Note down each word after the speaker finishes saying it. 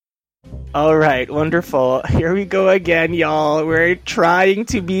All right, wonderful. Here we go again, y'all. We're trying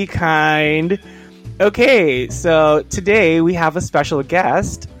to be kind. Okay, so today we have a special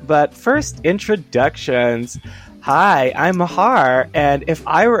guest, but first, introductions. Hi, I'm Mahar, and if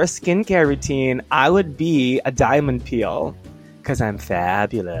I were a skincare routine, I would be a diamond peel, because I'm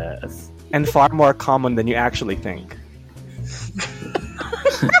fabulous, and far more common than you actually think.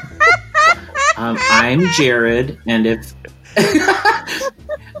 I'm Jared, and if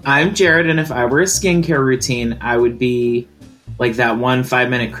I were a skincare routine, I would be like that one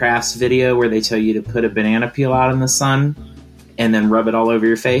 5-minute crafts video where they tell you to put a banana peel out in the sun and then rub it all over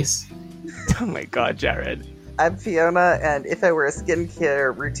your face. Oh my god, Jared. I'm Fiona, and if I were a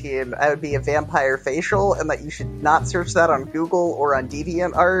skincare routine, I would be a vampire facial, and that you should not search that on Google or on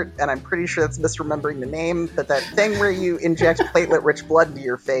DeviantArt, and I'm pretty sure that's misremembering the name, but that thing where you inject platelet-rich blood into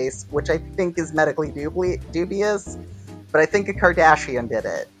your face, which I think is medically dubious, but I think a Kardashian did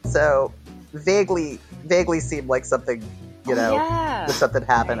it. So, vaguely seemed like something, with something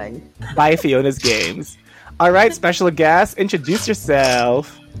happening. Bye, Fiona's Games. All right, special guest, introduce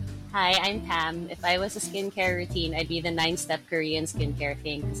yourself. Hi, I'm Pam. If I was a skincare routine, I'd be the 9-step Korean skincare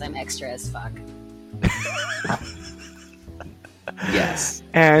thing because I'm extra as fuck. Yes.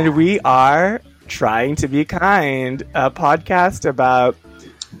 And we are Trying to Be Kind, a podcast about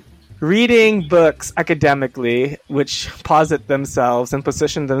reading books academically, which posit themselves and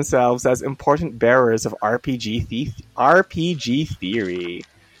position themselves as important bearers of RPG theory.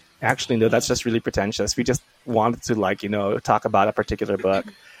 Actually, no, that's just really pretentious. We just wanted to, talk about a particular book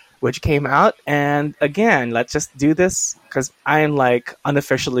which came out. And again, let's just do this because I am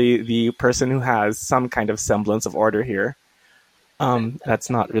unofficially the person who has some kind of semblance of order here.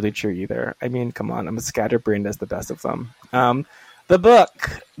 That's not really true either. I mean, come on, I'm a scatterbrained as the best of them.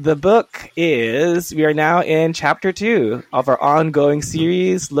 The book is, we are now in chapter 2 of our ongoing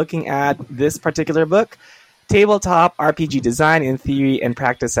series looking at this particular book, Tabletop RPG Design in Theory and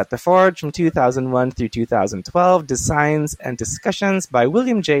Practice at the Forge from 2001 through 2012, Designs and Discussions by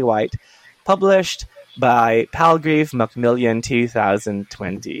William J. White, published by Palgrave Macmillan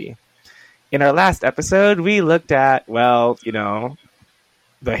 2020. In our last episode, we looked at, the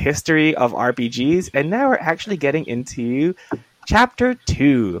history of RPGs, and now we're actually getting into Chapter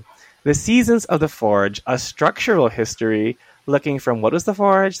 2, The Seasons of the Forge, a structural history looking from what was the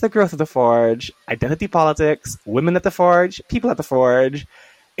Forge, the growth of the Forge, identity politics, women at the Forge, people at the Forge.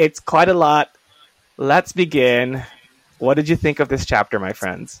 It's quite a lot. Let's begin. What did you think of this chapter, my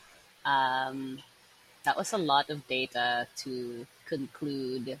friends? That was a lot of data to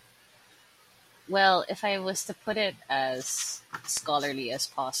conclude. Well, if I was to put it as scholarly as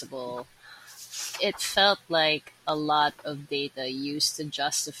possible, it felt like a lot of data used to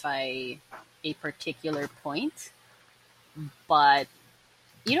justify a particular point. But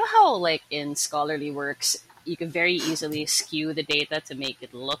you know how, in scholarly works, you can very easily skew the data to make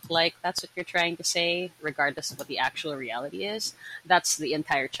it look like that's what you're trying to say, regardless of what the actual reality is? That's the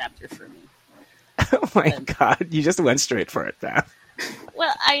entire chapter for me. Oh my god, you just went straight for it, Pam.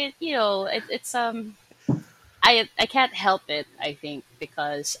 Well, I can't help it, I think,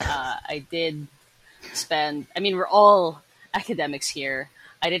 because I did spend, we're all academics here.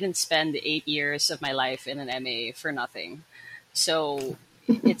 I didn't spend 8 years of my life in an MA for nothing. So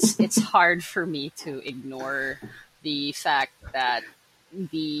it's hard for me to ignore the fact that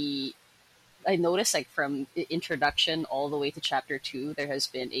I noticed from the introduction all the way to chapter 2, there has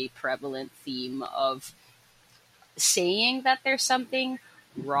been a prevalent theme of saying that there's something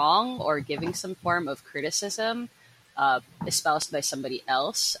wrong or giving some form of criticism espoused by somebody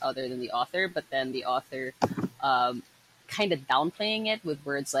else other than the author, but then the author kind of downplaying it with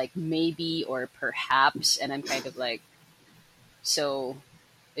words like maybe or perhaps, and I'm kind of like, so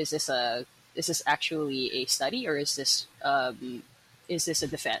is this actually a study, or is this a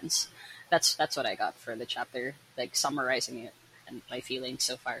defense? That's what I got for the chapter, summarizing it and my feelings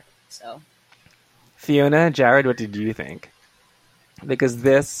so far. So, Fiona, Jared, what did you think? Because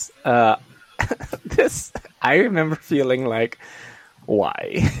this, this, I remember feeling like,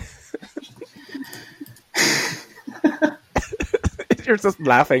 why? You're just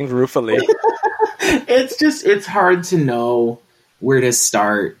laughing ruefully. It's hard to know where to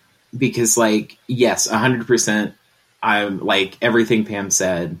start because, yes, 100%, I'm like everything Pam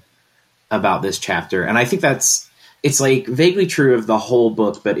said about this chapter. And I think it's vaguely true of the whole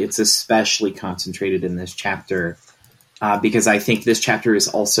book, but it's especially concentrated in this chapter because I think this chapter is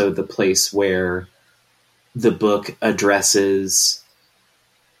also the place where the book addresses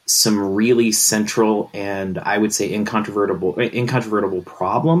some really central and I would say incontrovertible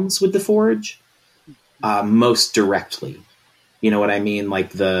problems with the Forge most directly. You know what I mean?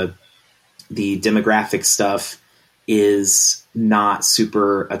 the demographic stuff is not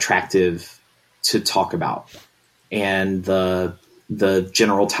super attractive to talk about, and the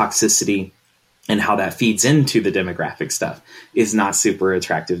general toxicity and how that feeds into the demographic stuff is not super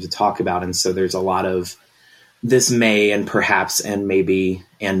attractive to talk about. And so there's a lot of this may and perhaps and maybe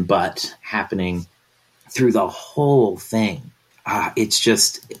and but happening through the whole thing.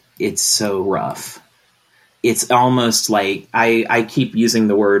 It's so rough. It's almost like I keep using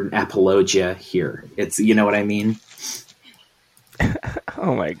the word apologia here. It's, you know what I mean?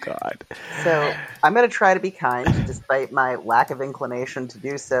 Oh my God. So I'm going to try to be kind, despite my lack of inclination to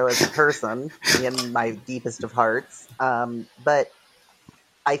do so as a person in my deepest of hearts. But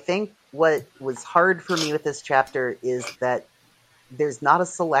I think what was hard for me with this chapter is that there's not a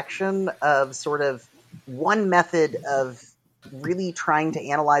selection of sort of one method of really trying to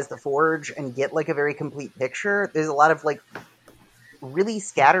analyze the Forge and get like a very complete picture. There's a lot of like really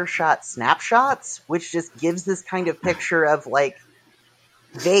scattershot snapshots, which just gives this kind of picture of like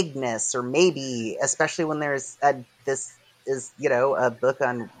vagueness or maybe, especially when there's this is, you know, a book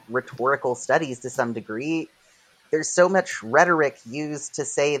on rhetorical studies to some degree. There's so much rhetoric used to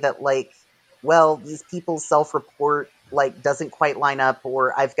say that like, well, these people's self-report like doesn't quite line up,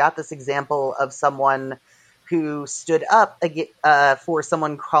 or I've got this example of someone who stood up for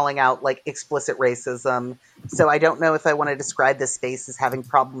someone calling out like explicit racism. So I don't know if I want to describe this space as having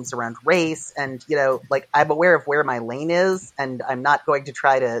problems around race. And, you know, like I'm aware of where my lane is, and I'm not going to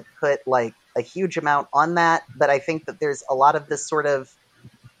try to put like a huge amount on that. But I think that there's a lot of this sort of,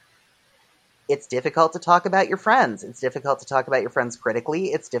 it's difficult to talk about your friends. It's difficult to talk about your friends critically.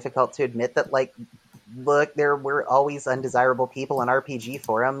 It's difficult to admit that, like, look, there were always undesirable people in RPG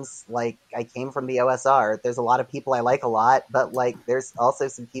forums. Like, I came from the OSR. There's a lot of people I like a lot, but, like, there's also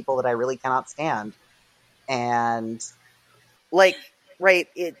some people that I really cannot stand. And, like, right,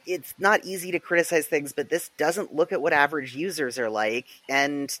 it's not easy to criticize things, but this doesn't look at what average users are like,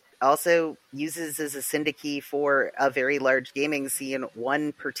 and also uses as a syndicate for a very large gaming scene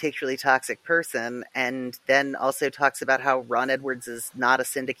one particularly toxic person, and then also talks about how Ron Edwards is not a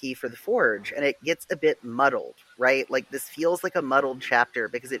syndicate for the Forge, and it gets a bit muddled, right? Like, this feels like a muddled chapter,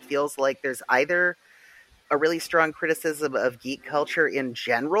 because it feels like there's either a really strong criticism of geek culture in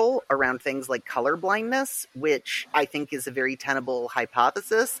general around things like colorblindness, which I think is a very tenable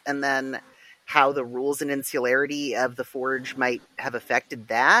hypothesis, and then how the rules and insularity of the Forge might have affected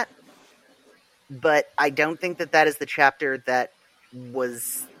that. But I don't think that that is the chapter that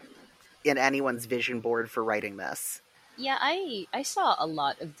was in anyone's vision board for writing this. Yeah, I saw a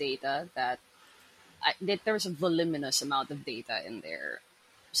lot of data that there was a voluminous amount of data in there.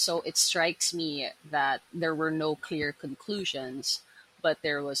 So it strikes me that there were no clear conclusions, but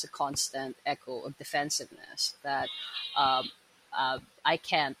there was a constant echo of defensiveness that I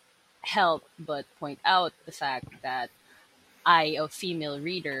can't help but point out the fact that I, a female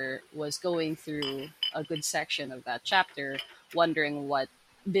reader, was going through a good section of that chapter, wondering what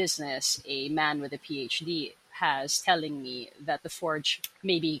business a man with a PhD has telling me that the Forge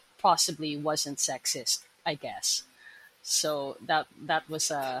maybe possibly wasn't sexist, I guess. So that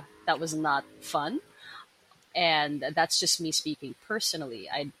was not fun, and that's just me speaking personally.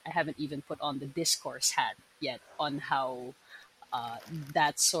 I haven't even put on the discourse hat yet on how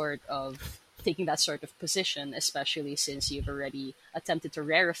that sort of taking that sort of position, especially since you've already attempted to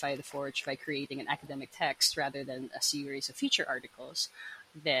rarefy the Forge by creating an academic text rather than a series of feature articles.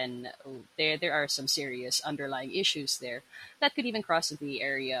 Then there are some serious underlying issues there that could even cross into the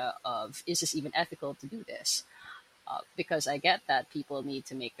area of, is this even ethical to do this? Because I get that people need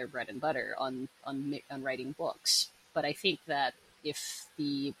to make their bread and butter on writing books. But I think that if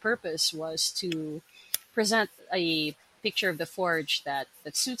the purpose was to present a picture of the Forge that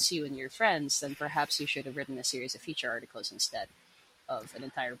suits you and your friends, then perhaps you should have written a series of feature articles instead of an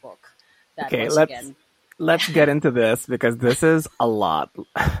entire book. That okay, let's get into this, because this is a lot.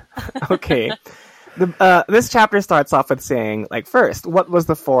 Okay. This chapter starts off with saying, like, first, what was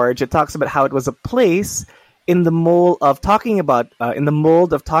the Forge? It talks about how it was a place in the mold of talking about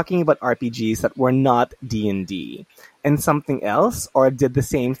RPGs that were not D&D, and something else, or did the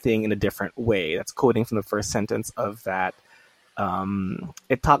same thing in a different way. That's quoting from the first sentence of that.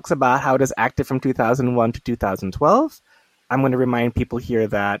 It talks about how it is active from 2001 to 2012. I'm going to remind people here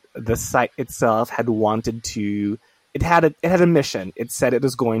that the site itself had it had a mission. It said it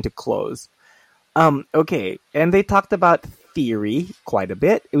was going to close. Okay, and they talked about theory quite a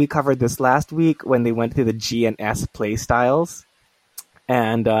bit. We covered this last week when they went through the G and S play styles.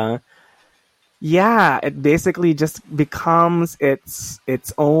 And Yeah, it basically just becomes its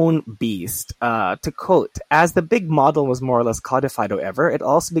own beast. To quote, as the big model was more or less codified, however, it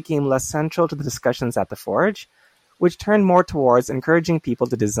also became less central to the discussions at the Forge, which turned more towards encouraging people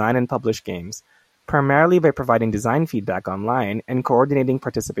to design and publish games, primarily by providing design feedback online and coordinating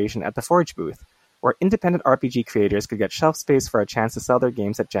participation at the Forge booth, where independent RPG creators could get shelf space for a chance to sell their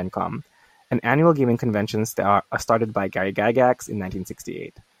games at Gen Con, an annual gaming convention started by Gary Gygax in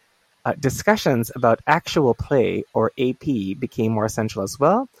 1968. Discussions about actual play, or AP, became more essential as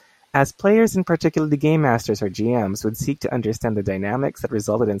well, as players, and particularly game masters or GMs, would seek to understand the dynamics that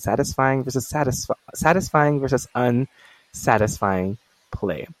resulted in satisfying versus unsatisfying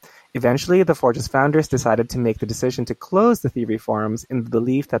play. Eventually, the Forge's founders decided to make the decision to close the theory forums in the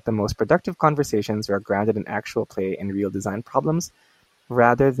belief that the most productive conversations were grounded in actual play and real design problems,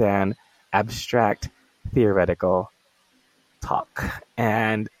 rather than abstract theoretical talk.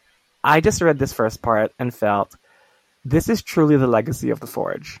 And I just read this first part and felt this is truly the legacy of the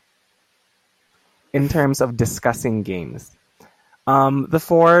Forge in terms of discussing games. The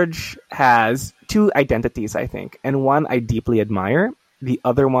Forge has two identities, I think, and one I deeply admire. The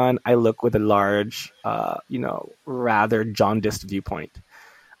other one I look with a large, rather jaundiced viewpoint.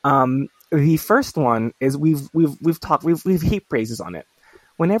 The first one is we've heaped praises on it.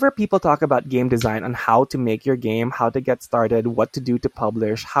 Whenever people talk about game design and how to make your game, how to get started, what to do to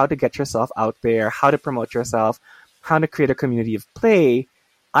publish, how to get yourself out there, how to promote yourself, how to create a community of play,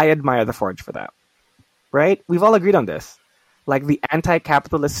 I admire the Forge for that. Right? We've all agreed on this. Like the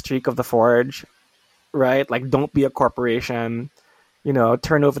anti-capitalist streak of the Forge, right? Like don't be a corporation,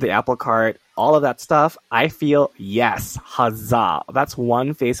 turn over the apple cart, all of that stuff. I feel, yes, huzzah. That's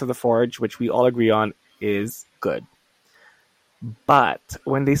one face of the Forge, which we all agree on is good. But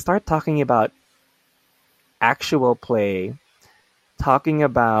when they start talking about actual play, talking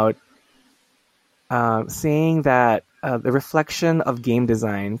about saying that the reflection of game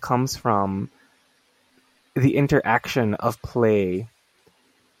design comes from the interaction of play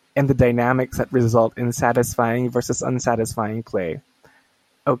and the dynamics that result in satisfying versus unsatisfying play.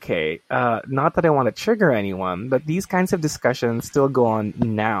 Okay, not that I want to trigger anyone, but these kinds of discussions still go on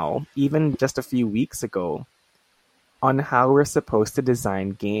now, even just a few weeks ago, on how we're supposed to design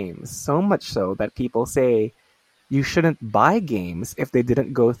games. So much so that people say you shouldn't buy games if they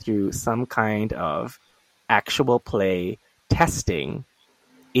didn't go through some kind of actual play testing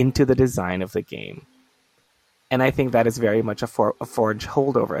into the design of the game. And I think that is very much a Forge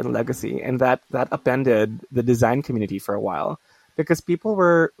holdover and legacy, and that upended the design community for a while, because people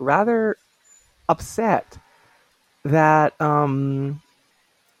were rather upset that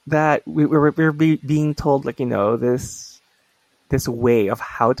that we're being told, this way of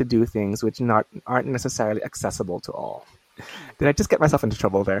how to do things which aren't necessarily accessible to all. Did I just get myself into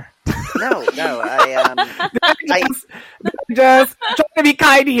trouble there? No, I just trying to be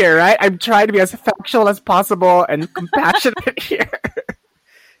kind here, right? I'm trying to be as factual as possible and compassionate here.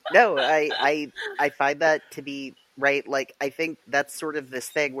 No, I find that to be right. Like, I think that's sort of this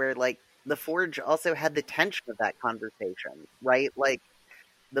thing where, like, the Forge also had the tension of that conversation, right? Like,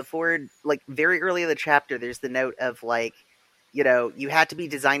 the Forge, like, very early in the chapter, there's the note of, like, you had to be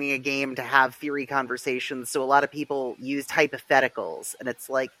designing a game to have theory conversations, so a lot of people used hypotheticals, and it's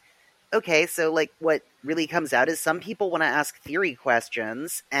like, okay, so, like, what really comes out is some people want to ask theory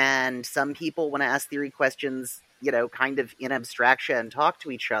questions, and some people want to ask theory questions, kind of in abstraction and talk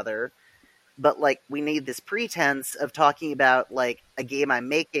to each other, but, like, we need this pretense of talking about, like, a game I'm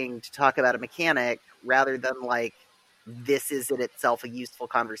making to talk about a mechanic, rather than, like, this is in itself a useful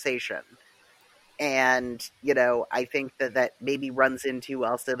conversation. And, I think that maybe runs into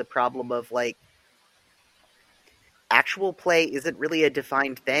also the problem of, like, actual play isn't really a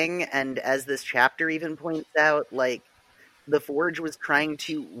defined thing, and as this chapter even points out, like, the Forge was trying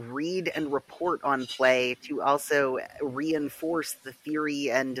to read and report on play to also reinforce the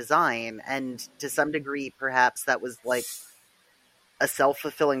theory and design, and to some degree, perhaps that was, like, a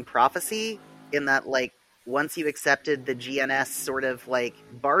self-fulfilling prophecy, in that, like, once you accepted the GNS sort of, like,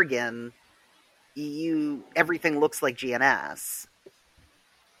 bargain, everything looks like GNS.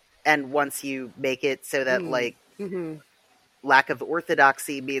 And once you make it so that, like, lack of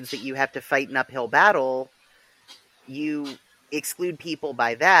orthodoxy means that you have to fight an uphill battle, you exclude people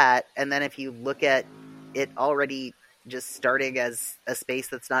by that, and then if you look at it already just starting as a space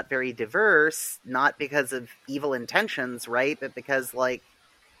that's not very diverse, not because of evil intentions, right, but because, like,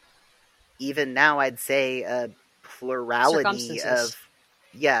 even now I'd say a plurality of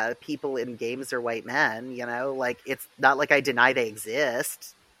people in games are white men, like, it's not like I deny they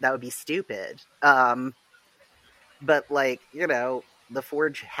exist. That would be stupid. But, like, the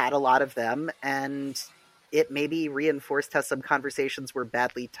Forge had a lot of them, and it maybe reinforced how some conversations were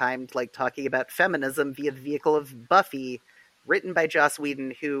badly timed, like talking about feminism via the vehicle of Buffy, written by Joss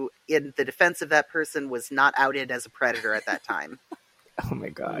Whedon, who, in the defense of that person, was not outed as a predator at that time. Oh my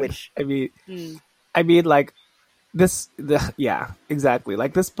god! Which I mean, like yeah, exactly.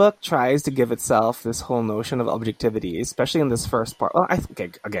 Like this book tries to give itself this whole notion of objectivity, especially in this first part. Well, I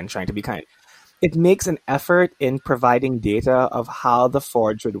think again, trying to be kind. It makes an effort in providing data of how the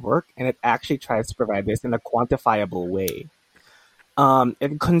Forge would work, and it actually tries to provide this in a quantifiable way.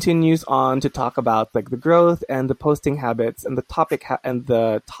 It continues on to talk about like the growth and the posting habits and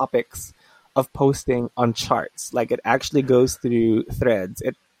the topics of posting on charts. Like it actually goes through threads.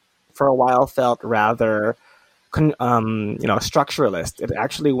 It for a while felt rather structuralist. It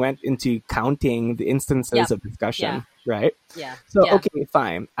actually went into counting the instances of discussion, right? Yeah. So okay,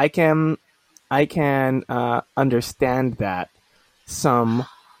 fine. I can understand that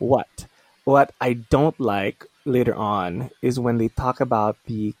somewhat. What I don't like later on is when they talk about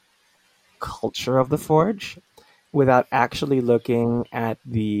the culture of the Forge without actually looking at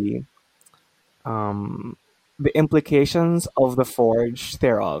the implications of the Forge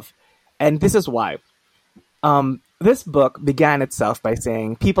thereof. And this is why. This book began itself by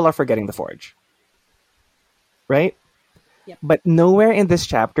saying people are forgetting the Forge. Right? Yep. But nowhere in this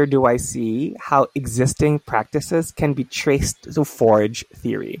chapter do I see how existing practices can be traced to Forge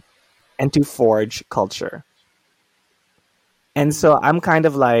theory and to Forge culture. And so I'm kind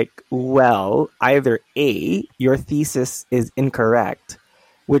of like, well, either A, your thesis is incorrect,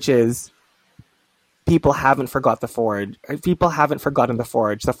 which is people haven't forgotten the Forge,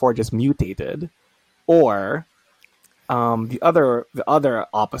 the Forge is mutated, or the other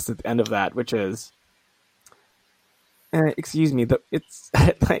opposite end of that, which is, excuse me, it's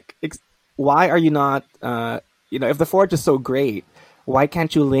like, why are you not, if the Forge is so great, why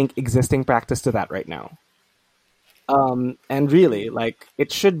can't you link existing practice to that right now? And really, like,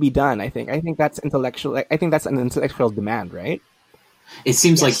 it should be done. I think that's intellectual. I think that's an intellectual demand, right? It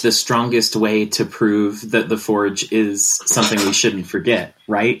seems like the strongest way to prove that the Forge is something we shouldn't forget,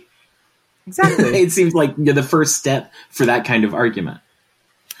 right? Exactly. It seems like the first step for that kind of argument.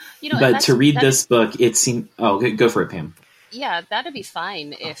 But to read this book, it seemed... Oh, go for it, Pam. Yeah, that'd be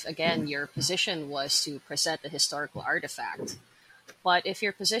fine if, again, your position was to present a historical artifact. But if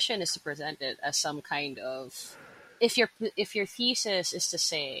your position is to present it as some kind of... If your thesis is to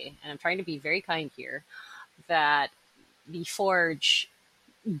say, and I'm trying to be very kind here, that the Forge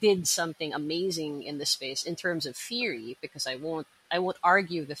did something amazing in this space in terms of theory, because I won't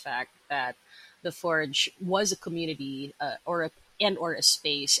argue the fact that the Forge was a community or a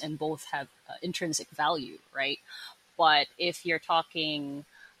space, and both have intrinsic value, right? But if you're talking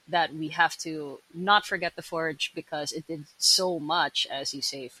that we have to not forget the Forge because it did so much, as you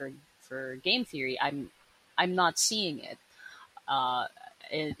say, for game theory, I'm not seeing it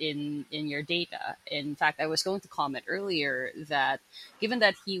in your data. In fact, I was going to comment earlier that given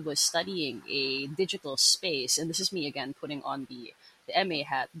that he was studying a digital space, and this is me again putting on the MA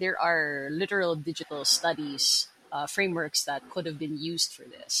hat, there are literal digital studies frameworks that could have been used for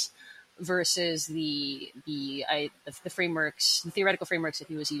this, versus the frameworks, the theoretical frameworks that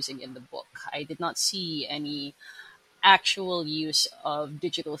he was using in the book. I did not see any actual use of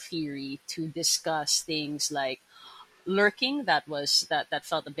digital theory to discuss things like lurking that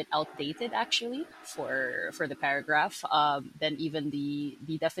felt a bit outdated actually for the paragraph. Then even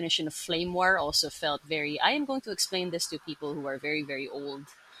the definition of flame war also felt very, I am going to explain this to people who are very, very old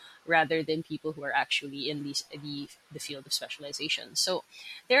rather than people who are actually in the field of specialization. So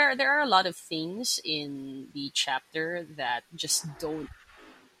there are a lot of things in the chapter that just don't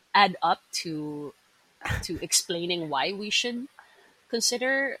add up to explaining why we should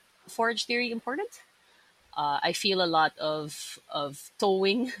consider Forge theory important. I feel a lot of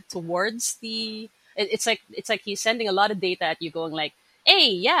towing towards the. It's like he's sending a lot of data at you, going like, "Hey,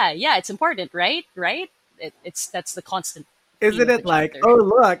 yeah, it's important, right? That's the constant." Isn't it like, chapter. Oh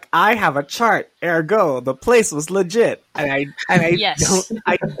look, I have a chart, ergo the place was legit, and I yes.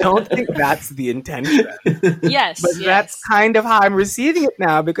 I don't think that's the intention. Yes, but that's kind of how I'm receiving it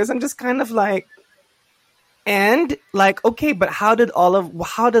now, because I'm just kind of like. And like, okay, but if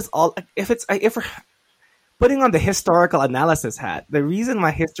we're putting on the historical analysis hat, the reason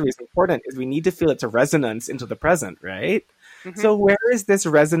why history is important is we need to feel its resonance into the present, right? Mm-hmm. So where is this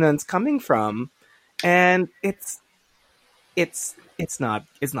resonance coming from? And it's not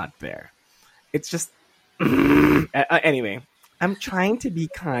there. It's just anyway. I'm trying to be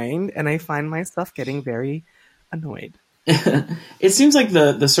kind, and I find myself getting very annoyed. It seems like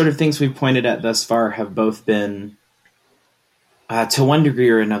the sort of things we've pointed at thus far have both been to one degree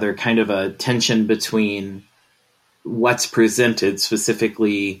or another, kind of a tension between what's presented,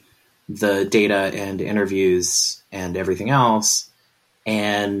 specifically the data and interviews and everything else,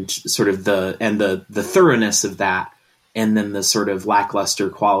 and sort of the thoroughness of that, and then the sort of lackluster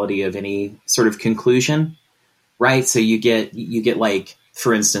quality of any sort of conclusion, right? So you get like,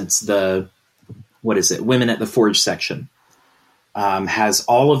 for instance, Women at the Forge section has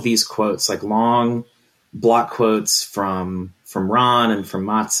all of these quotes, like long block quotes from Ron and from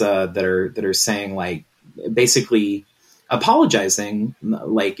Matza that are saying, like, basically apologizing,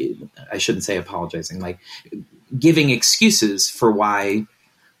 like, I shouldn't say apologizing, like giving excuses for why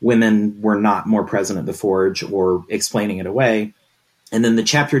women were not more present at the Forge, or explaining it away. And then the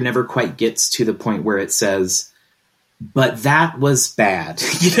chapter never quite gets to the point where it says, but that was bad.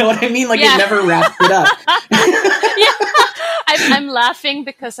 You know what I mean? Like, it never wraps it up. I'm laughing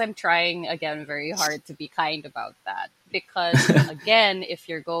because I'm trying, again, very hard to be kind about that. Because, again, if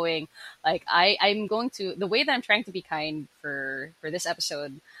you're going, like, I'm going to, the way that I'm trying to be kind for this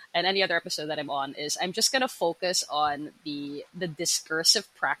episode and any other episode that I'm on, is I'm just going to focus on the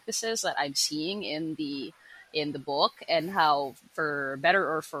discursive practices that I'm seeing in the book, and how, for better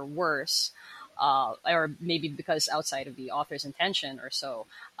or for worse, or maybe because outside of the author's intention or so,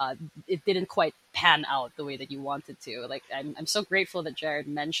 it didn't quite pan out the way that you wanted to. Like, I'm so grateful that Jared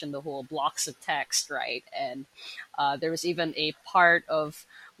mentioned the whole blocks of text, right? And there was even a part of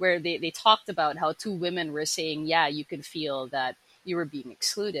where they talked about how two women were saying, yeah, you could feel that you were being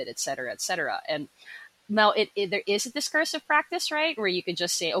excluded, et cetera, et cetera. And now there is a discursive practice, right? Where you could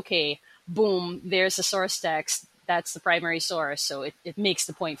just say, okay, boom, there's a source text. That's the primary source, so it makes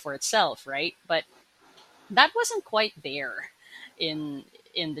the point for itself, right? But that wasn't quite there in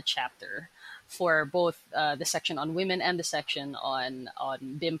the chapter for both the section on women and the section on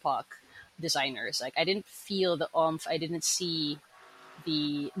BIMPOC designers. Like, I didn't feel the oomph. I didn't see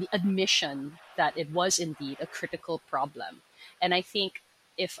the admission that it was indeed a critical problem. And I think,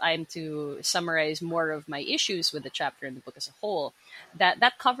 if I'm to summarize more of my issues with the chapter and the book as a whole,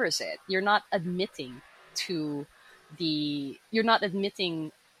 that covers it. You're not admitting to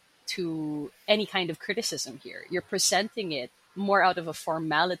any kind of criticism here. You're presenting it more out of a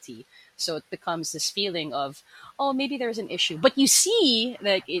formality. So it becomes this feeling of, oh, maybe there's an issue, but you see,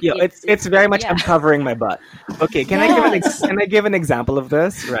 like, it's very much, I'm covering my butt. Okay, can I give an example of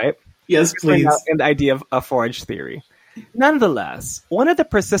this? Right? Yes, please. In the idea of a Forge theory. Nonetheless, one of the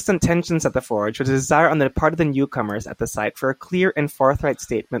persistent tensions at the Forge was a desire on the part of the newcomers at the site for a clear and forthright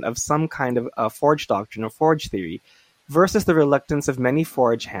statement of some kind of a Forge doctrine or Forge theory, versus the reluctance of many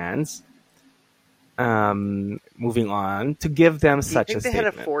Forge hands, moving on, to give them such a statement. They had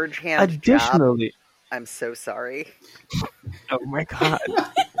a Forge hand Additionally, job? I'm so sorry. Oh my god.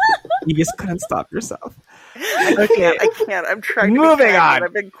 You just couldn't stop yourself. I can't. I'm trying to Moving be on.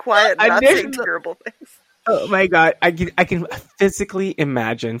 I've been quiet and not saying terrible things. Oh my god, I can physically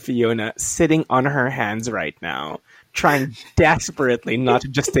imagine Fiona sitting on her hands right now, trying desperately not to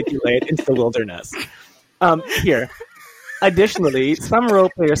gesticulate into the wilderness. Here. Additionally, some role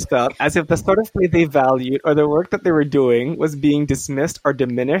players felt as if the sort of play they valued or the work that they were doing was being dismissed or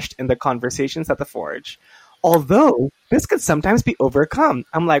diminished in the conversations at the Forge. Although, this could sometimes be overcome.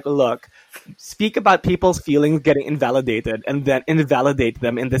 I'm like, look, speak about people's feelings getting invalidated and then invalidate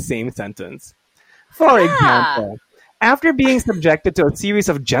them in the same sentence. For example, after being subjected to a series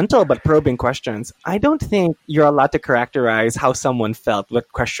of gentle but probing questions, I don't think you're allowed to characterize how someone felt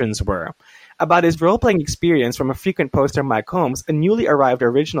what questions were. About his role-playing experience from a frequent poster, Mike Holmes, a newly arrived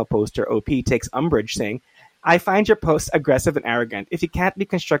original poster, OP, takes umbrage, saying, I find your posts aggressive and arrogant. If you can't be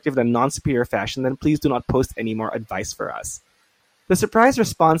constructive in a non-superior fashion, then please do not post any more advice for us. The surprised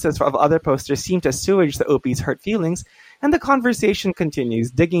responses of other posters seem to assuage the OP's hurt feelings, and the conversation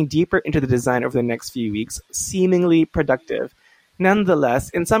continues, digging deeper into the design over the next few weeks, seemingly productive. Nonetheless,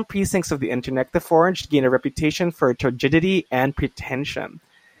 in some precincts of the internet, the Forge gained a reputation for turgidity and pretension.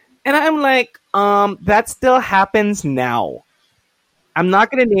 And I'm like, that still happens now. I'm not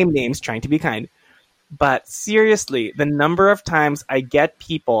going to name names, trying to be kind. But seriously, the number of times I get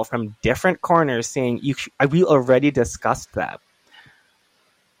people from different corners saying, we already discussed that.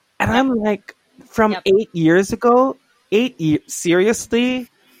 And I'm like, from 8 years ago, seriously?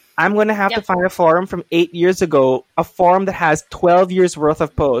 I'm going to have to find a forum from 8 years ago, a forum that has 12 years worth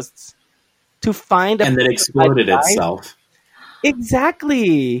of posts, to find and that exploded itself.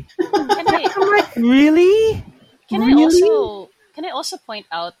 Exactly. I'm like, really? Can I also point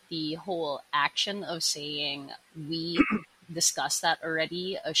out the whole action of saying we discussed that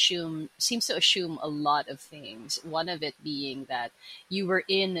already seems to assume a lot of things. One of it being that you were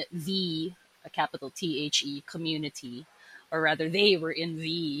in the, a capital THE, community or rather they were in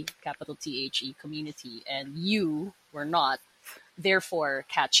the capital THE community and you were not, therefore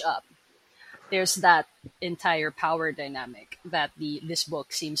catch up. There's that entire power dynamic that this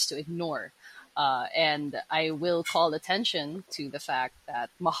book seems to ignore. And I will call attention to the fact that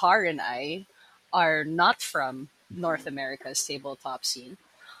Mahar and I are not from North America's tabletop scene.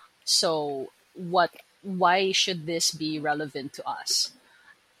 So why should this be relevant to us?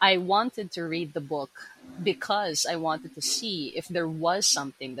 I wanted to read the book because I wanted to see if there was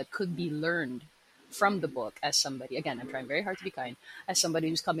something that could be learned from the book as somebody, again, I'm trying very hard to be kind, as somebody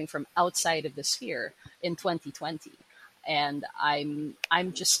who's coming from outside of the sphere in 2020. And I'm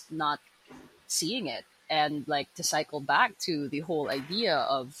just not seeing it. And like, to cycle back to the whole idea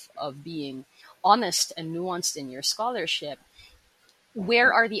of being honest and nuanced in your scholarship,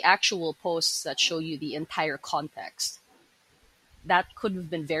 where are the actual posts that show you the entire context? That could have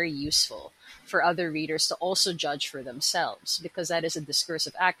been very useful for other readers to also judge for themselves, because that is a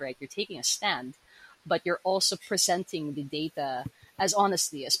discursive act, right? You're taking a stand, but you're also presenting the data as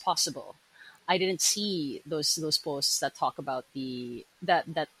honestly as possible. I didn't see those posts that talk about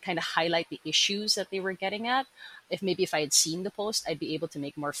that kind of highlight the issues that they were getting at. If I had seen the post, I'd be able to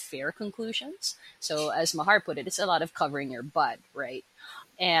make more fair conclusions. So as Mahar put it, it's a lot of covering your butt, right?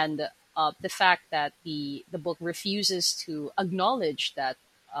 And the fact that the book refuses to acknowledge that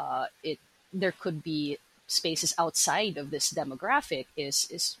there could be spaces outside of this demographic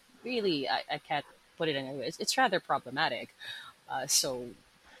is really, I can't put it anyway. It's rather problematic.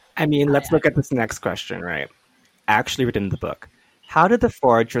 I mean, let's look at this next question, right? Actually written in the book. How did the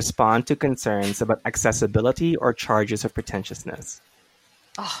Forge respond to concerns about accessibility or charges of pretentiousness?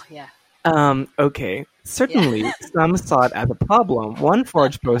 Oh, yeah. Okay. Certainly, some saw it as a problem. One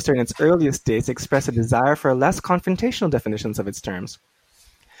Forge poster in its earliest days expressed a desire for less confrontational definitions of its terms,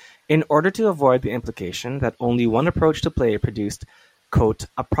 in order to avoid the implication that only one approach to play produced, quote,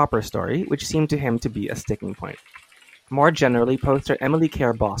 a proper story, which seemed to him to be a sticking point. More generally, poster Emily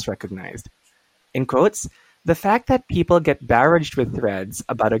Care Boss recognized, in quotes, the fact that people get barraged with threads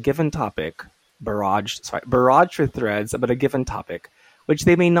about a given topic, barraged with threads about a given topic, which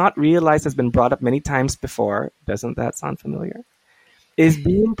they may not realize has been brought up many times before, doesn't that sound familiar? Is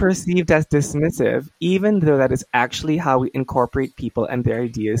being perceived as dismissive, even though that is actually how we incorporate people and their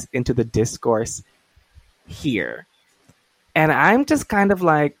ideas into the discourse here. And I'm just kind of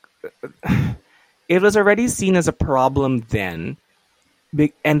like, it was already seen as a problem then,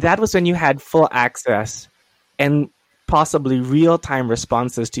 and that was when you had full access and possibly real-time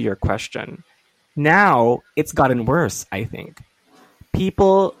responses to your question. Now, it's gotten worse, I think.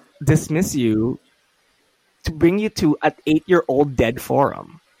 People dismiss you to bring you to an 8-year-old dead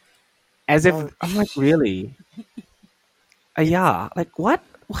forum. As if, I'm like, really? Yeah, like, what?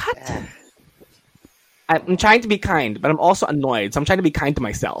 What? I'm trying to be kind, but I'm also annoyed, so I'm trying to be kind to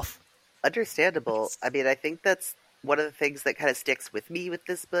myself. Understandable. I mean, I think that's one of the things that kind of sticks with me with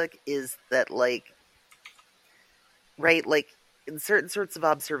this book is that, like, right, like, in certain sorts of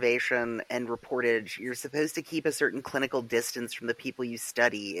observation and reportage, you're supposed to keep a certain clinical distance from the people you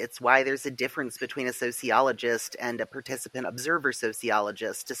study. It's why there's a difference between a sociologist and a participant observer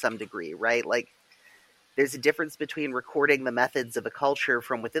sociologist to some degree, right? Like, there's a difference between recording the methods of a culture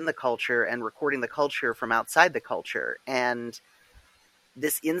from within the culture and recording the culture from outside the culture. And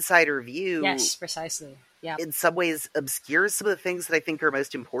this insider view, yes, precisely, yeah, in some ways obscures some of the things that I think are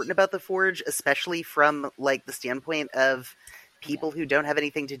most important about the Forge, especially from like the standpoint of people who don't have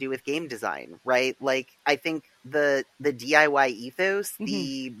anything to do with game design, right? Like, I think the DIY ethos,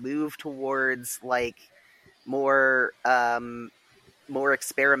 the move towards like more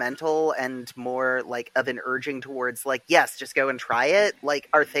experimental and more like of an urging towards like, yes, just go and try it, like,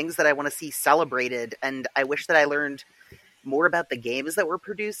 are things that I want to see celebrated. And I wish that I learned more about the games that were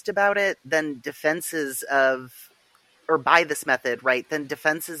produced about it than defenses of, or by this method, right, than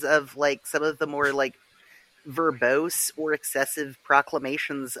defenses of like some of the more like verbose or excessive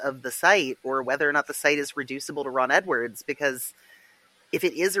proclamations of the site, or whether or not the site is reducible to Ron Edwards, because if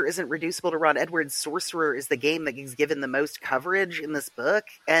it is or isn't reducible to Ron Edwards, Sorcerer is the game that is given the most coverage in this book,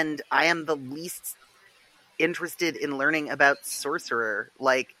 and I am the least interested in learning about Sorcerer.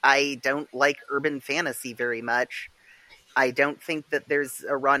 Like, I don't like urban fantasy very much. I don't think that there's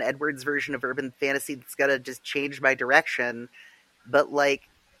a Ron Edwards version of urban fantasy that's gonna just change my direction, but like,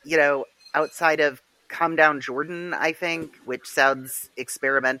 you know, outside of Calm Down Jordan, I think, which sounds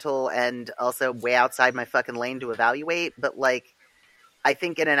experimental and also way outside my fucking lane to evaluate, but like, I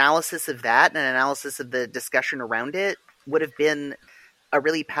think an analysis of that and an analysis of the discussion around it would have been a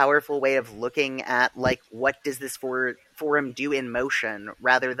really powerful way of looking at like, what does this forum do in motion,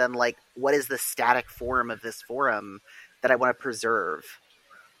 rather than like, what is the static form of this forum, that I want to preserve.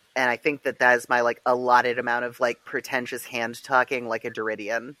 And I think that is my like allotted amount of like pretentious hand talking like a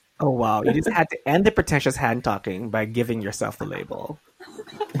Duridian. Oh wow! You just had to end the pretentious hand talking by giving yourself the label.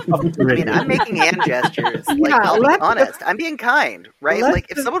 I mean, I'm making hand gestures. Like, I'll be honest. I'm being kind, right?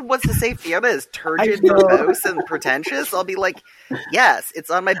 Like, if someone wants to say Fiona is turgid, verbose, and pretentious, I'll be like, yes, it's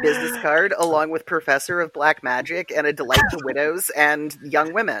on my business card, along with Professor of Black Magic and a delight to widows and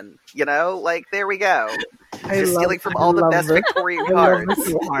young women. You know, like, there we go. Just stealing from all the best Victorian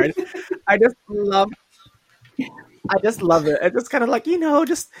cards. I just love it. It's just kind of like,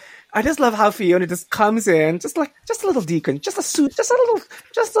 I just love how Fiona just comes in, just a little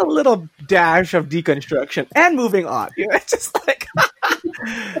just a little dash of deconstruction and moving on. It's just like,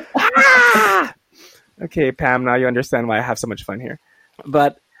 Okay, Pam, now you understand why I have so much fun here.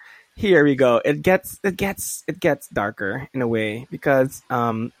 But here we go. It gets darker in a way because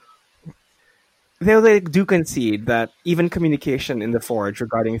they do concede that even communication in the Forge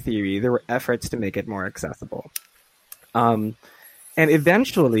regarding theory, there were efforts to make it more accessible. And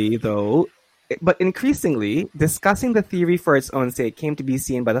eventually, though, but increasingly, discussing the theory for its own sake came to be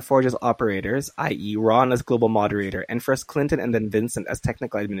seen by the Forge's operators, i.e. Ron as global moderator, and first Clinton and then Vincent as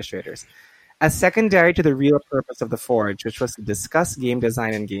technical administrators, as secondary to the real purpose of the Forge, which was to discuss game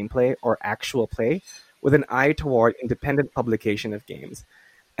design and gameplay, or actual play, with an eye toward independent publication of games.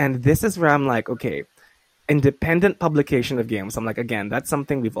 And this is where I'm like, okay, independent publication of games. I'm like, again, that's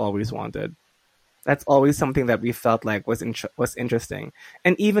something we've always wanted. That's always something that we felt like was interesting.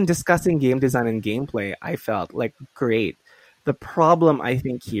 And even discussing game design and gameplay, I felt like great. The problem, I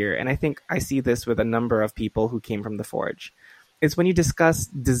think, here, and I think I see this with a number of people who came from the Forge, is when you discuss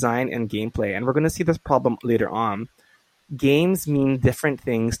design and gameplay, and we're going to see this problem later on, games mean different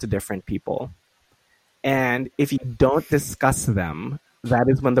things to different people. And if you don't discuss them, that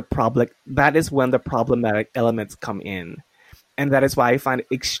is when the problematic elements come in. And that is why I find it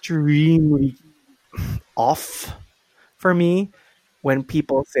extremely off for me when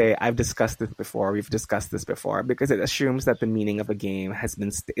people say, we've discussed this before, because it assumes that the meaning of a game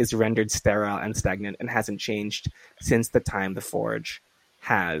is rendered sterile and stagnant and hasn't changed since the time the Forge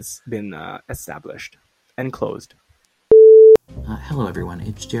has been established and closed. Hello everyone,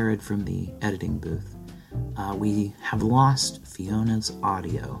 it's Jared from the editing booth. We have lost Fiona's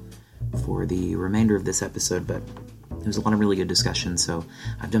audio for the remainder of this episode, but there was a lot of really good discussion, so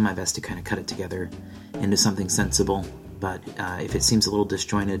I've done my best to kind of cut it together into something sensible, but if it seems a little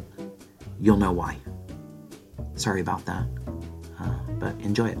disjointed, you'll know why. Sorry about that, but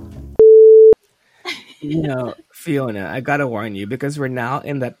enjoy it. Fiona, I gotta warn you, because we're now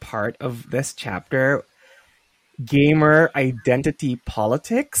in that part of this chapter, gamer identity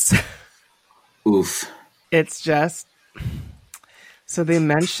politics. Oof. It's just... So they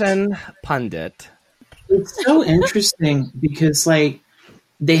mention pundit. It's so interesting because, like,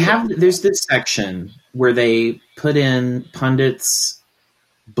 there's this section where they put in pundits'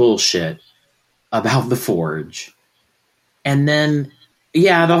 bullshit about the Forge. And then,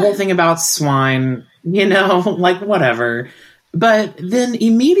 yeah, the whole thing about swine, like, whatever. But then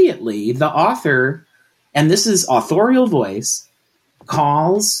immediately the author, and this is authorial voice,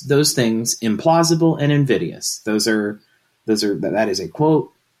 calls those things implausible and invidious. That is a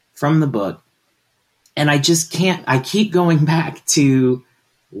quote from the book. And I just can't, I keep going back to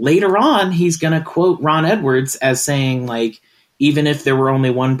later on, he's going to quote Ron Edwards as saying, like, even if there were only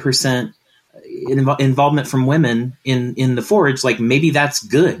 1% involvement from women in the Forge, like, maybe that's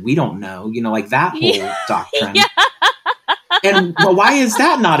good. We don't know, like that whole doctrine. Yeah. And well, why is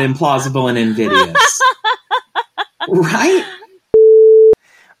that not implausible and invidious? Right?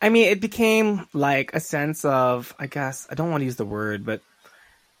 I mean, it became like a sense of, I guess, I don't want to use the word, but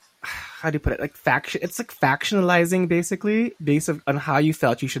how do you put it? Like faction. It's like factionalizing, basically, based on how you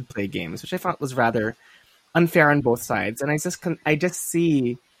felt you should play games, which I thought was rather unfair on both sides. And I just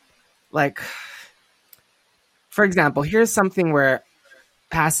see, like, for example, here's something where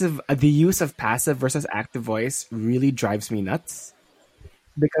the use of passive versus active voice really drives me nuts,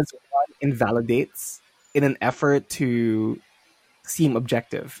 because one invalidates in an effort to seem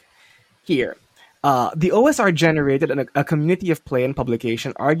objective. Here, the OSR generated a community of play and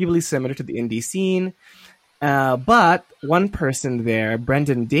publication arguably similar to the indie scene, but one person there,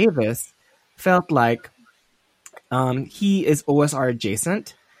 Brendan Davis, felt like he is OSR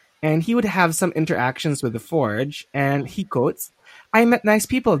adjacent, and he would have some interactions with the Forge, and he quotes, "I met nice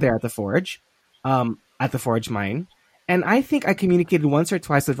people there at the Forge mine, and I think I communicated once or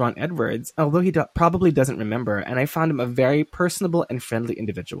twice with Ron Edwards, although he probably doesn't remember, and I found him a very personable and friendly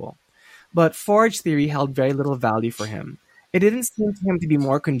individual. But Forge theory held very little value for him, It didn't seem to him to be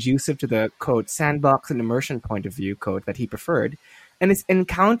more conducive to the, quote, sandbox and immersion point of view, quote, that he preferred, and his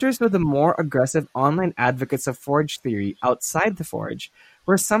encounters with the more aggressive online advocates of Forge theory outside the Forge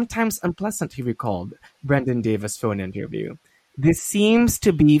were sometimes unpleasant, he recalled Brendan Davis' phone interview. This seems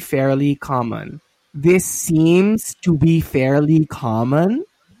to be fairly common. This seems to be fairly common?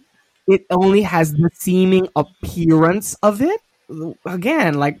 It only has the seeming appearance of it?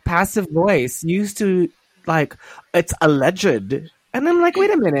 Again, like passive voice used to, like, it's alleged. And I'm like,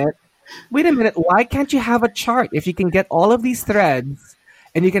 wait a minute, why can't you have a chart? If you can get all of these threads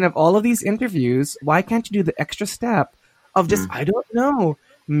and you can have all of these interviews, why can't you do the extra step of just, I don't know,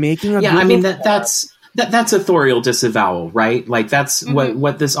 making a Yeah, I Google mean that's authorial disavowal, right? Like that's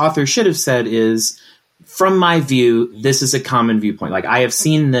what this author should have said is, from my view, this is a common viewpoint. Like I have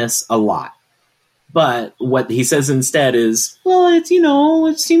seen this a lot. But what he says instead is, well, it's,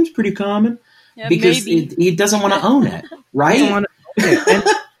 it seems pretty common, because he doesn't want to own it, right? He doesn't want to own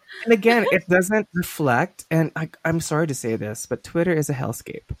it. And again, it doesn't reflect, and I'm sorry to say this, but Twitter is a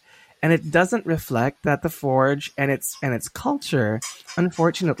hellscape. And it doesn't reflect that the Forge and its culture,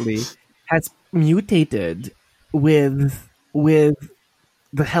 unfortunately, has mutated with the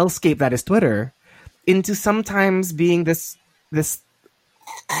hellscape that is Twitter into sometimes being this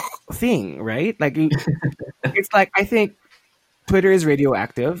thing, right? Like it's like, I think Twitter is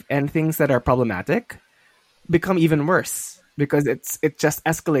radioactive, and things that are problematic become even worse because it just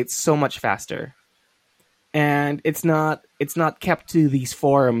escalates so much faster. And it's not kept to these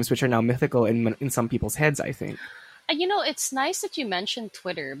forums, which are now mythical in some people's heads, I think. It's nice that you mentioned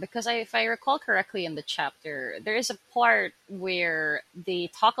Twitter, because if I recall correctly in the chapter, there is a part where they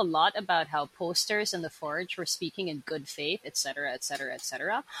talk a lot about how posters in the Forge were speaking in good faith, etc., etc.,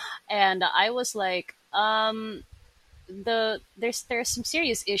 etc. And I was like, there's some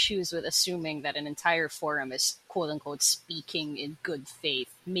serious issues with assuming that an entire forum is quote unquote speaking in good faith,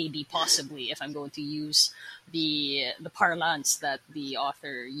 maybe possibly, if I'm going to use the parlance that the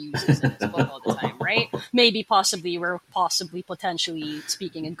author uses in his book all the time, right? Maybe possibly we're potentially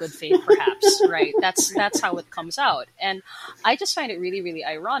speaking in good faith, perhaps, right? That's how it comes out. And I just find it really, really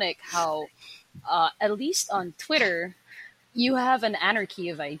ironic how at least on Twitter you have an anarchy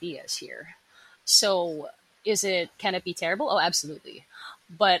of ideas here. So can it be terrible? Oh, absolutely.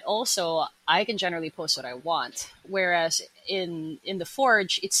 But also, I can generally post what I want. Whereas in the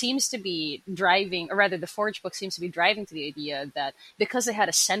Forge, it seems to be driving, or rather the Forge book seems to be driving to the idea that because they had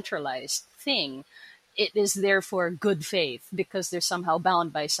a centralized thing, it is therefore good faith because they're somehow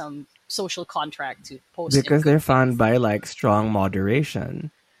bound by some social contract to post. Because they're found by like strong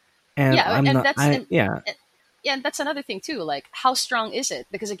moderation. And and that's another thing too. Like, how strong is it?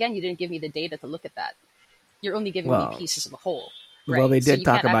 Because again, you didn't give me the data to look at that. You're only giving me pieces of a whole. Right? Well, they did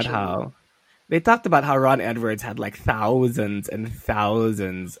talk about how Ron Edwards had like thousands and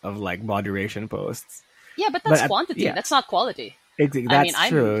thousands of like moderation posts. Yeah, but that's quantity. That's not quality. That's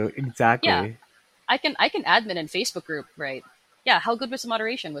true. Exactly. Yeah, I can admin in Facebook group, right? Yeah, how good was the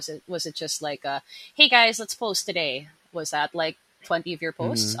moderation? Was it just like, hey guys, let's post today? Was that like 20 of your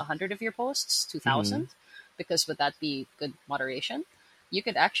posts, 100 of your posts, 2,000? Because would that be good moderation? You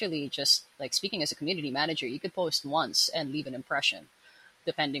could actually just, like, speaking as a community manager, you could post once and leave an impression,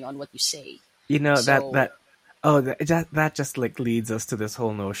 depending on what you say. That just like leads us to this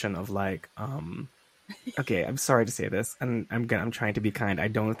whole notion of like, okay, I'm sorry to say this, and I'm trying to be kind. I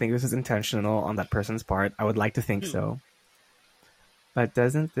don't think this is intentional on that person's part. I would like to think so. But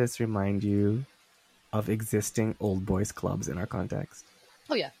doesn't this remind you of existing old boys clubs in our context?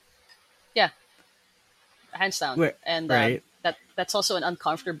 Oh, yeah. Yeah. Hands down. And right. That's also an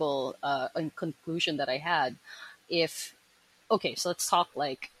uncomfortable conclusion that I had. So let's talk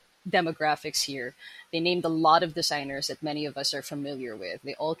like demographics here. They named a lot of designers that many of us are familiar with.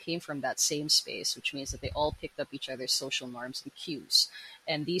 They all came from that same space, which means that they all picked up each other's social norms and cues.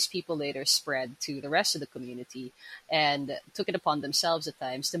 And these people later spread to the rest of the community and took it upon themselves at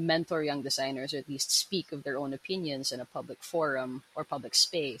times to mentor young designers, or at least speak of their own opinions in a public forum or public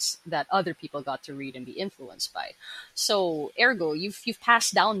space that other people got to read and be influenced by. So ergo, you've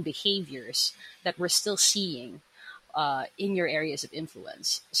passed down behaviors that we're still seeing in your areas of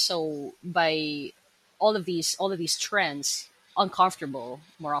influence. So by all of these trends, uncomfortable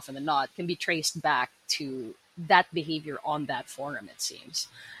more often than not, can be traced back to that behavior on that forum, it seems.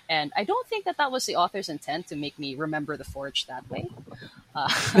 And I don't think that was the author's intent to make me remember the Forge that way.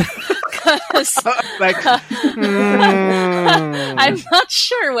 I'm not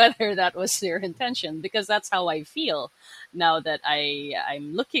sure whether that was their intention, because that's how I feel now that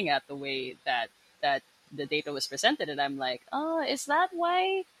I'm looking at the way that the data was presented, and I'm like, oh, is that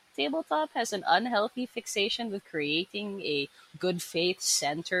why Tabletop has an unhealthy fixation with creating a good faith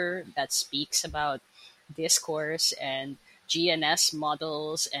center that speaks about discourse and GNS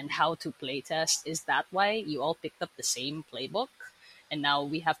models and how to playtest. Is that why you all picked up the same playbook? And now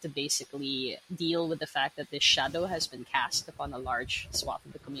we have to basically deal with the fact that this shadow has been cast upon a large swath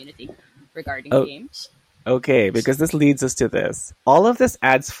of the community regarding Oh, games. okay, because this leads us to this. All of this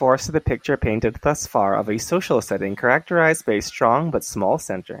adds force to the picture painted thus far of a social setting characterized by a strong but small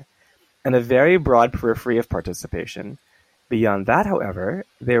center and a very broad periphery of participation. Beyond that, however,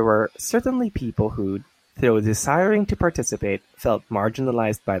 there were certainly people who, though desiring to participate, felt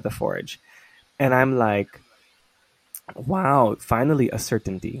marginalized by the Forge. And I'm like, wow, finally a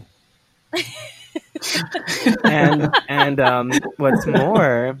certainty. And what's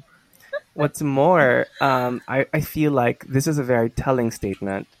more, I feel like this is a very telling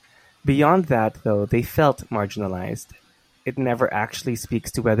statement. Beyond that, though, they felt marginalized. It never actually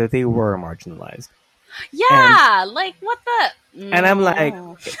speaks to whether they were marginalized. And Yeah, like what the? and I'm like,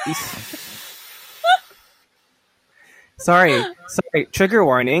 No. sorry, trigger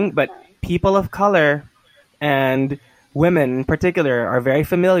warning, but people of color and women in particular are very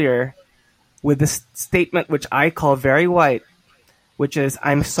familiar with this statement, which I call very white, which is,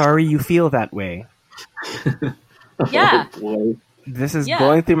 I'm sorry you feel that way. Yeah, Oh, boy. This is yeah,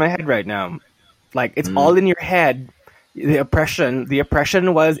 going through my head right now. Like, it's all in your head. The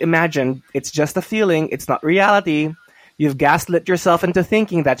oppression was imagined. It's just a feeling. It's not reality. You've gaslit yourself into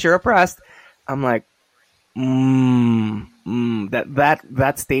thinking that you're oppressed. I'm like,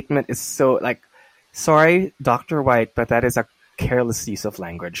 that statement is so, like, sorry, Dr. White, but that is a careless use of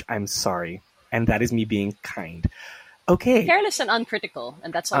language. I'm sorry. And that is me being kind. Okay. careless and uncritical,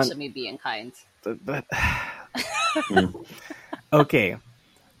 and that's also Un- me being kind. but- okay.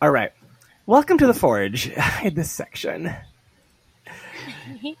 All right. Welcome to the Forge in this section.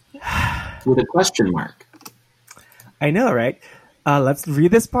 With a question mark. I know, right? Let's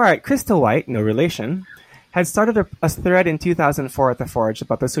read this part. Crystal White, no relation, had started a thread in 2004 at the Forge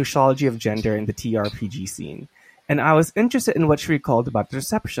about the sociology of gender in the TRPG scene. And I was interested in what she recalled about the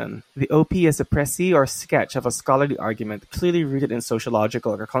reception. The OP is a précis or sketch of a scholarly argument clearly rooted in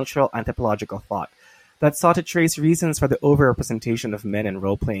sociological or cultural anthropological thought that sought to trace reasons for the overrepresentation of men in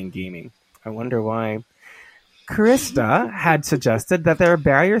role-playing gaming. I wonder why. Krista had suggested that there are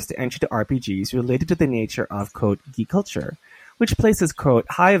barriers to entry to RPGs related to the nature of, quote, geek culture, which places, quote,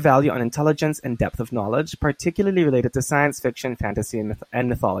 high value on intelligence and depth of knowledge, particularly related to science fiction, fantasy, and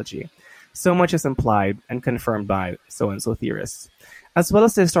mythology. So much is implied and confirmed by so-and-so theorists, as well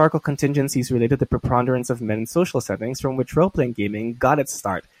as the historical contingencies related to the preponderance of men in social settings from which role-playing gaming got its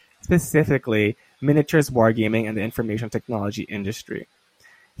start, specifically miniatures wargaming and the information technology industry.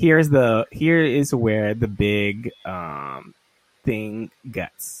 Here is where the big thing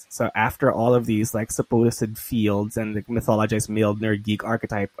gets. So after all of these like supposed fields and the mythologized male nerd geek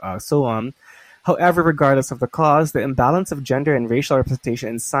archetype, so on. However, regardless of the cause, the imbalance of gender and racial representation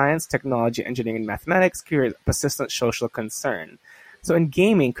in science, technology, engineering, and mathematics creates persistent social concern. So in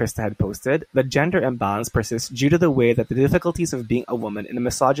gaming, Krista had posted, the gender imbalance persists due to the way that the difficulties of being a woman in a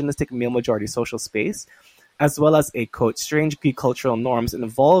misogynistic male-majority social space, as well as a, quote, strange geek cultural norms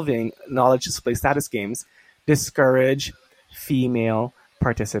involving knowledge display status games, discourage female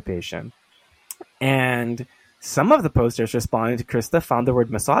participation. And some of the posters responding to Krista found the word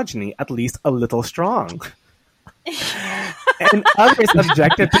misogyny at least a little strong. And others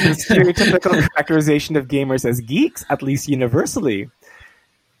objected to the stereotypical characterization of gamers as geeks, at least universally.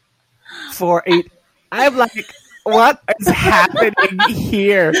 I'm like, what is happening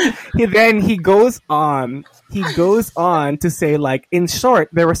here? He goes on to say, like, in short,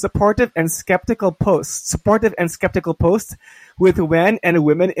 there were supportive and skeptical posts with men and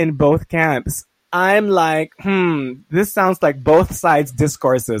women in both camps. I'm like, this sounds like both sides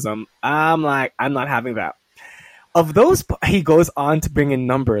discoursism. I'm like, I'm not having that. Of those, he goes on to bring in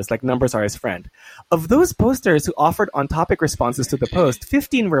numbers, like numbers are his friend. Of those posters who offered on-topic responses to the post,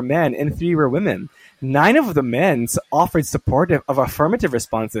 15 were men and 3 were women. 9 of the men offered supportive of affirmative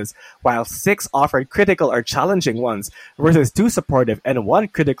responses, while 6 offered critical or challenging ones, versus 2 supportive and 1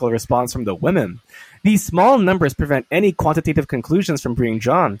 critical response from the women. These small numbers prevent any quantitative conclusions from being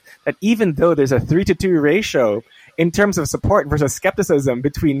drawn, that even though there's a 3-to-2 ratio in terms of support versus skepticism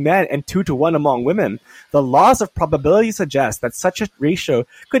between men and 2-to-1 among women, the laws of probability suggest that such a ratio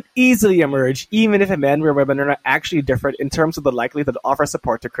could easily emerge even if men or women are not actually different in terms of the likelihood to offer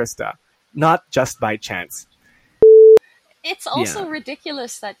support to Krista, not just by chance. It's also Yeah.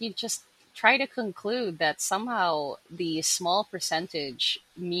 ridiculous that you just try to conclude that somehow the small percentage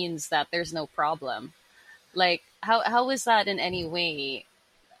means that there's no problem. Like, how is that in any way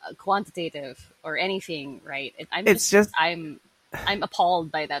quantitative or anything, right? I'm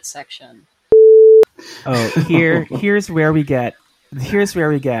appalled by that section. Oh, here's where we get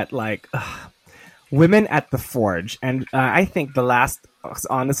like women at the forge, and I think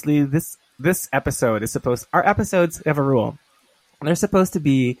honestly, this episode is our episodes have a rule. They're supposed to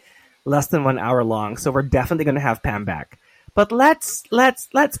be less than 1 hour long, so we're definitely going to have Pam back. But let's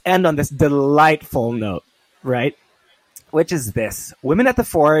end on this delightful note, right? Which is this: women at the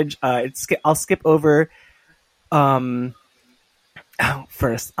forge. I'll skip over.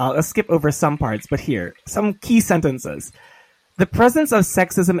 First, I'll skip over some parts, but here some key sentences. The presence of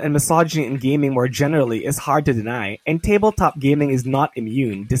sexism and misogyny in gaming more generally is hard to deny, and tabletop gaming is not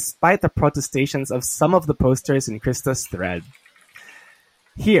immune, despite the protestations of some of the posters in Krista's thread.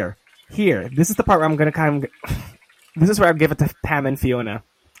 Here, this is the part where I'm going to this is where I'll give it to Pam and Fiona.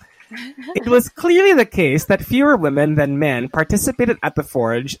 It was clearly the case that fewer women than men participated at the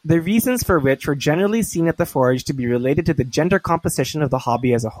Forge, the reasons for which were generally seen at the Forge to be related to the gender composition of the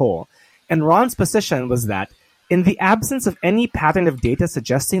hobby as a whole. And Ron's position was that, in the absence of any pattern of data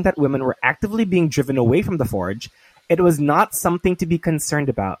suggesting that women were actively being driven away from the Forge, it was not something to be concerned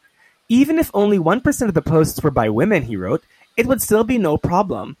about. Even if only 1% of the posts were by women, he wrote, it would still be no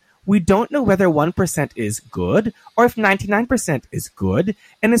problem. We don't know whether 1% is good or if 99% is good,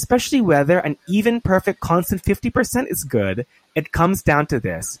 and especially whether an even perfect constant 50% is good. It comes down to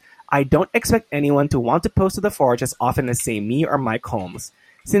this. I don't expect anyone to want to post to the Forge as often as, say, me or Mike Holmes.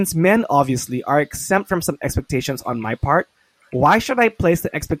 Since men obviously are exempt from some expectations on my part, why should I place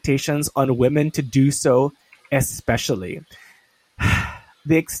the expectations on women to do so especially?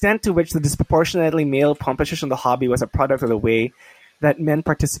 The extent to which the disproportionately male composition of the hobby was a product of the way that men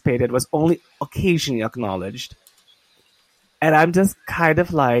participated was only occasionally acknowledged. And I'm just kind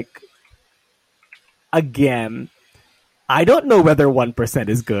of like, again, I don't know whether 1%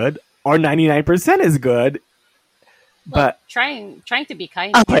 is good or 99% is good, but trying to be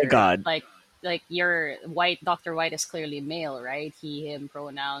kind. Oh here, my God. Like your Dr. White is clearly male, right? He, him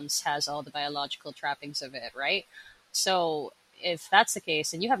pronouns, has all the biological trappings of it, right? So if that's the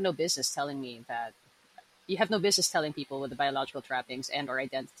case, then you have no business telling me that. You have no business telling people with the biological trappings and or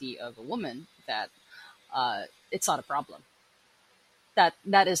identity of a woman that it's not a problem.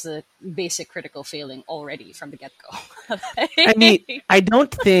 That is the basic critical failing already from the get-go. I mean, I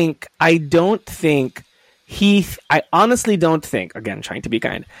honestly don't think, again, trying to be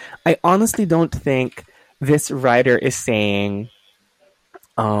kind, I honestly don't think this writer is saying,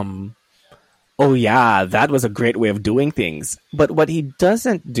 oh yeah, that was a great way of doing things. But what he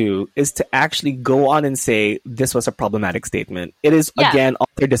doesn't do is to actually go on and say this was a problematic statement. It is, again,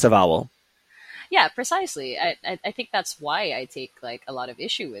 author disavowal. Yeah, precisely. I think that's why I take like a lot of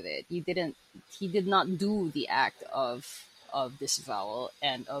issue with it. He did not do the act of disavowal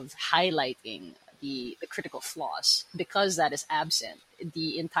and of highlighting the critical flaws. Because that is absent,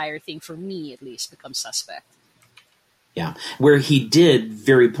 the entire thing, for me at least, becomes suspect. Yeah, where he did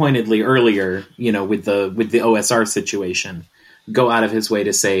very pointedly earlier, with the OSR situation, go out of his way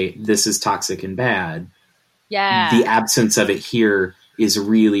to say this is toxic and bad. Yeah. The absence of it here is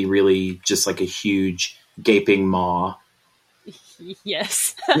really, really just like a huge gaping maw.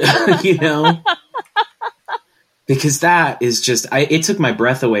 Yes. Because that is just, it took my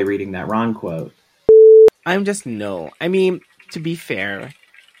breath away reading that Ron quote. No. I mean, to be fair,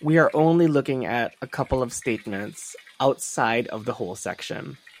 we are only looking at a couple of statements outside of the whole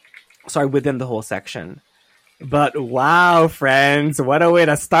section. Sorry, within the whole section. But wow, friends, what a way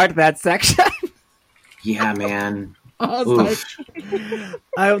to start that section. Yeah, man.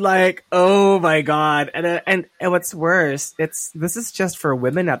 I'm like, oh my God. And what's worse, this is just for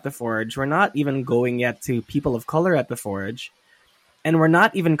women at the Forge. We're not even going yet to people of color at the Forge. And we're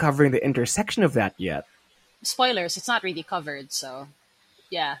not even covering the intersection of that yet. Spoilers, it's not really covered, so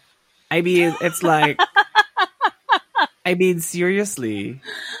yeah. I mean, it's like, seriously.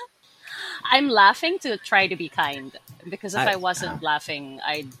 I'm laughing to try to be kind, because if I wasn't laughing,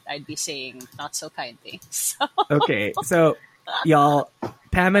 I'd be saying not so kind things. So. Okay, so y'all,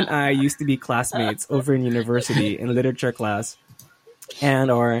 Pam and I used to be classmates over in university in literature class,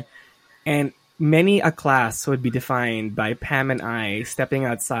 and many a class would be defined by Pam and I stepping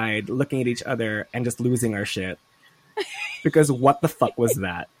outside, looking at each other, and just losing our shit. Because what the fuck was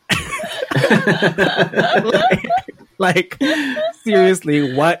that? like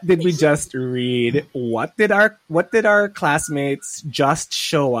seriously, what did we just read? What did our classmates just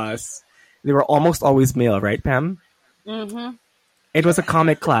show us? They were almost always male, right, Pam? Mm-hmm. It was a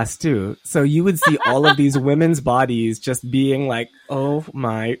comic class too, so you would see all of these women's bodies just being like, "Oh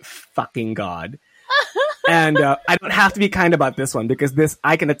my fucking God!" And I don't have to be kind about this one because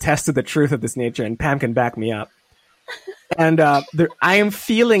I can attest to the truth of this nature, and Pam can back me up. And I am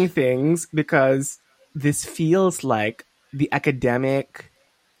feeling things because this feels like the academic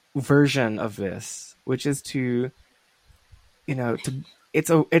version of this, which is it's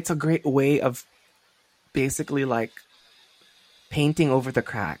a great way of basically like painting over the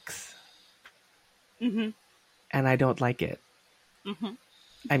cracks. Mm-hmm. And I don't like it. Mm-hmm.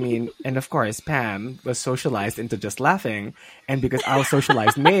 I mean, and of course, Pam was socialized into just laughing, and because I was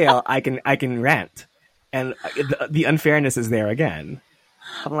socialized male, I can rant, and the unfairness is there again.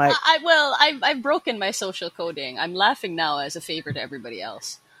 I'm like, I've broken my social coding. I'm laughing now as a favor to everybody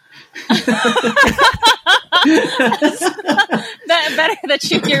else. Better that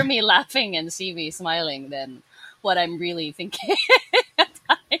you hear me laughing and see me smiling than what I'm really thinking at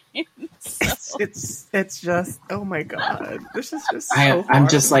times. So. It's just, oh my god, this is just so I'm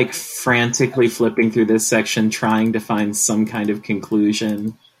just like frantically flipping through this section, trying to find some kind of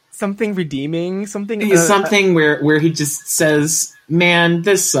conclusion, something redeeming, something where he just says, "Man,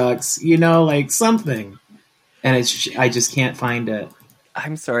 this sucks," like something, and I just can't find it.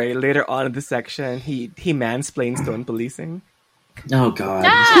 I'm sorry. Later on in the section, he mansplains stone policing. Oh god.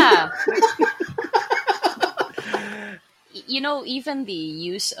 Ah! Even the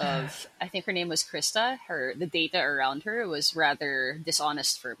use of, I think her name was Krista, the data around her was rather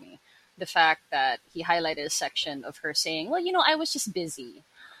dishonest for me. The fact that he highlighted a section of her saying, well, I was just busy.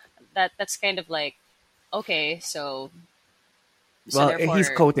 That's kind of like, okay, so therefore, he's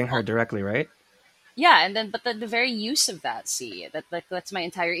quoting her directly, right? Yeah, and then but the very use of that, that's my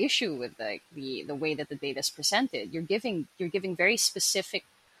entire issue with the way that the data is presented. You're giving very specific,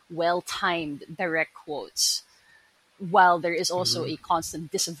 well-timed, direct quotes, while there is also a constant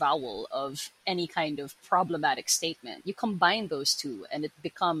disavowal of any kind of problematic statement. You combine those two, and it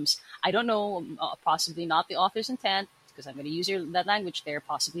becomes, I don't know, possibly not the author's intent, because I'm going to use that language there,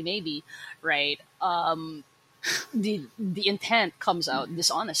 possibly, maybe, right? The intent comes out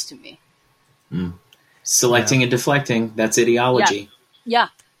dishonest to me. Selecting and deflecting, that's ideology. Yeah.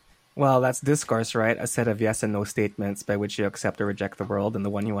 Well, that's discourse, right? A set of yes and no statements by which you accept or reject the world and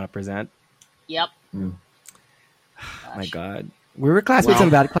the one you want to present. Yep. Oh my god. We were classmates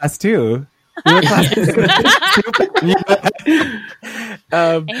in that class too. We were classmates.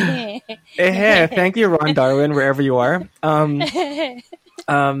 Hey, thank you, Ron Darwin, wherever you are.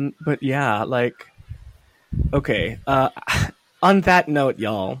 But yeah, like, okay. On that note,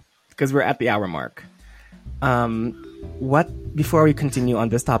 y'all, because we're at the hour mark. Before we continue on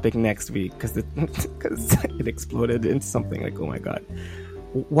this topic next week, because it exploded into something like, oh my god,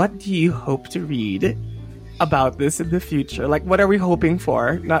 what do you hope to read about this in the future? Like, what are we hoping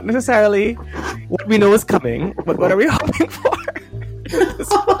for? Not necessarily what we know is coming, but what are we hoping for?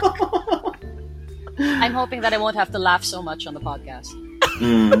 I'm hoping that I won't have to laugh so much on the podcast.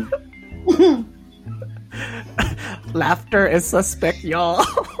 Laughter is suspect, y'all.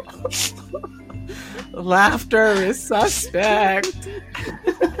 Laughter is suspect.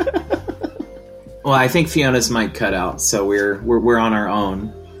 Well, I think Fiona's mic cut out, so we're on our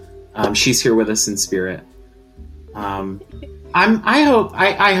own. She's here with us in spirit. I hope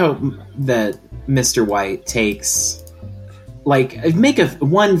that Mr. White takes, like, make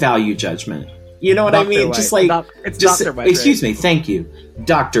one value judgment. You know what Dr. I mean? White. Just like, It's Dr. White. Excuse me, thank you,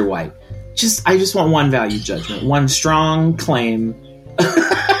 Dr. White. I just want one value judgment, one strong claim,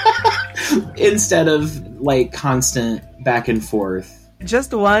 instead of like constant back and forth.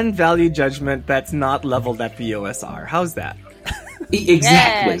 Just one value judgment that's not leveled at the OSR. How's that?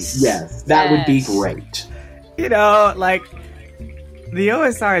 Exactly. Yes, that would be great. Like, the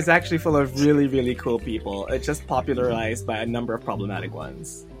OSR is actually full of really, really cool people. It's just popularized by a number of problematic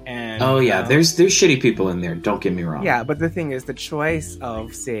ones. And there's shitty people in there, don't get me wrong. Yeah, but the thing is, the choice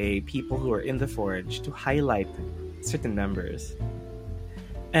of, say, people who are in the Forge to highlight certain numbers.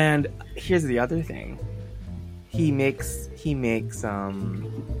 And here's the other thing. He makes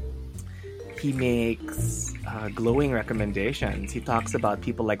glowing recommendations. He talks about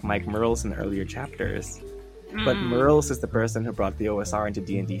people like Mike Merles in earlier chapters. But Merles is the person who brought the OSR into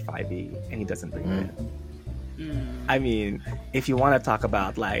D&D 5e, and he doesn't bring it in. I mean, if you want to talk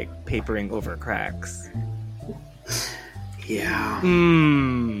about, like, papering over cracks. Yeah.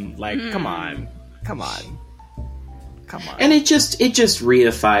 Come on. And it just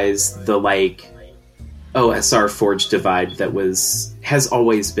reifies the, like, OSR Forge divide that has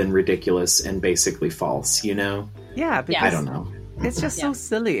always been ridiculous and basically false, Yeah, because I don't know. It's just so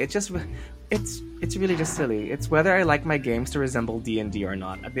silly. It's really just silly. It's whether I like my games to resemble D&D or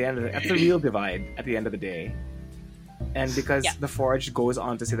not. At the real divide at the end of the day. And because the Forge goes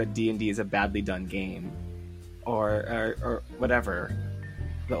on to say that D&D is a badly done game, or whatever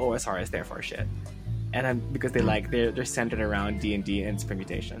the OSR is there for shit. And because they're centered around D&D and its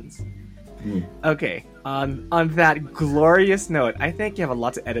permutations. Okay, on that glorious note, I think you have a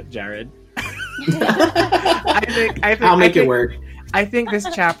lot to edit, Jared. I think I'll make it work. I think this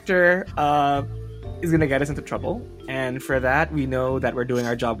chapter is gonna get us into trouble, and for that, we know that we're doing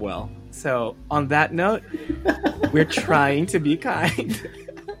our job well. So, on that note, we're trying to be kind.